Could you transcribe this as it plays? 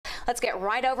Let's get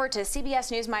right over to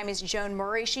CBS News Miami's Joan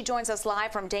Murray. She joins us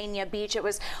live from Dania Beach. It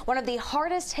was one of the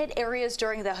hardest hit areas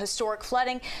during the historic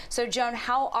flooding. So, Joan,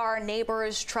 how are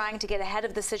neighbors trying to get ahead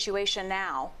of the situation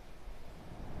now?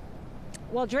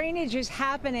 Well, drainage is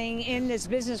happening in this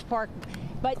business park,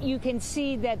 but you can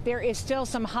see that there is still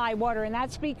some high water, and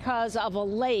that's because of a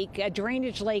lake, a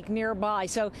drainage lake nearby.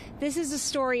 So this is a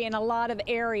story in a lot of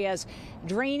areas.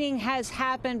 Draining has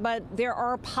happened, but there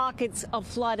are pockets of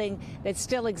flooding that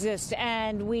still exist.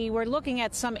 And we were looking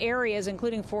at some areas,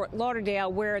 including Fort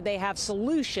Lauderdale, where they have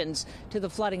solutions to the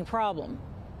flooding problem.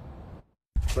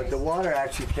 But the water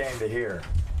actually came to here.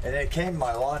 And it came in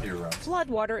my laundry room.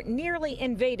 Floodwater nearly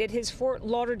invaded his Fort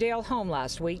Lauderdale home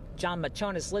last week. John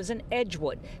Machonis lives in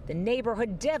Edgewood, the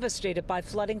neighborhood devastated by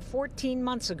flooding 14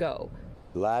 months ago.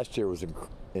 Last year was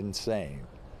insane.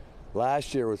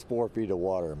 Last year was 4 feet of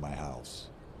water in my house.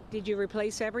 Did you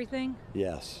replace everything?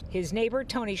 Yes. His neighbor,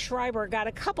 Tony Schreiber, got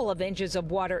a couple of inches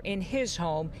of water in his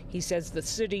home. He says the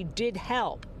city did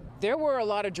help. There were a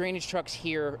lot of drainage trucks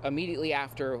here immediately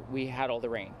after we had all the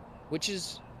rain, which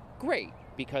is great,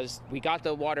 because we got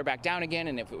the water back down again,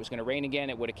 and if it was going to rain again,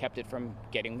 it would have kept it from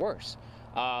getting worse.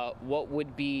 What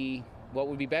would be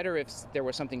better if there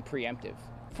was something preemptive?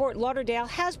 Fort Lauderdale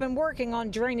has been working on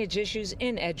drainage issues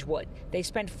in Edgewood. They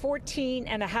spent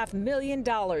 $14.5 million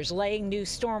laying new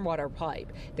stormwater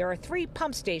pipe. There are 3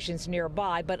 pump stations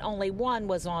nearby, but only one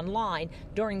was online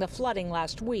during the flooding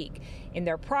last week. In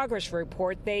their progress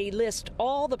report, they list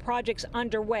all the projects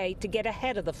underway to get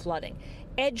ahead of the flooding.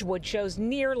 Edgewood shows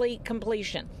nearly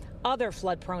completion. Other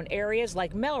flood-prone areas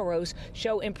like Melrose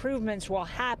show improvements will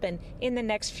happen in the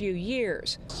next few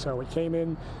years. So it came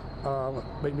in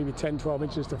maybe 10, 12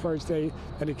 inches the first day,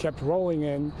 and it kept rolling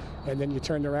in, and then you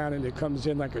turned around and it comes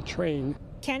in like a train.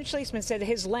 Ken Schleisman said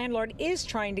his landlord is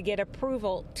trying to get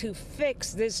approval to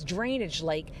fix this drainage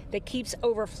lake that keeps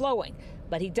overflowing.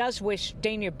 But he does wish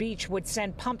Dania Beach would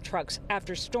send pump trucks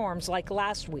after storms like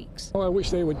last week's. Well, I wish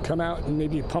they would come out and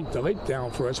maybe pump the lake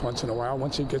down for us once in a while.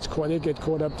 Once it gets caught, they get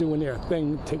caught up doing their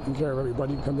thing, taking care of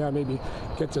everybody. Come down, maybe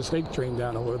get this lake drained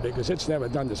down a little bit, because it's never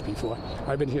done this before.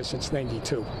 I've been here since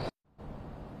 '92.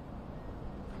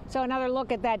 So another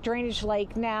look at that drainage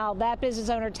lake now. That business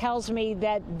owner tells me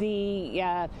that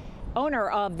the owner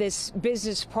of this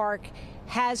business park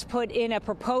has put in a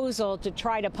proposal to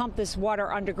try to pump this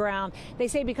water underground. They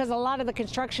say because a lot of the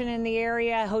construction in the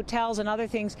area, hotels and other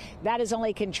things, that is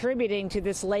only contributing to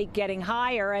this lake getting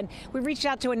higher. And we reached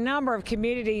out to a number of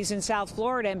communities in South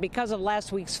Florida, and because of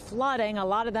last week's flooding, a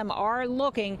lot of them are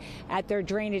looking at their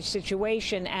drainage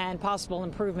situation and possible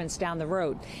improvements down the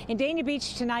road. In Dania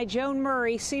Beach tonight, Joan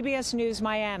Murray, CBS News,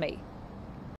 Miami.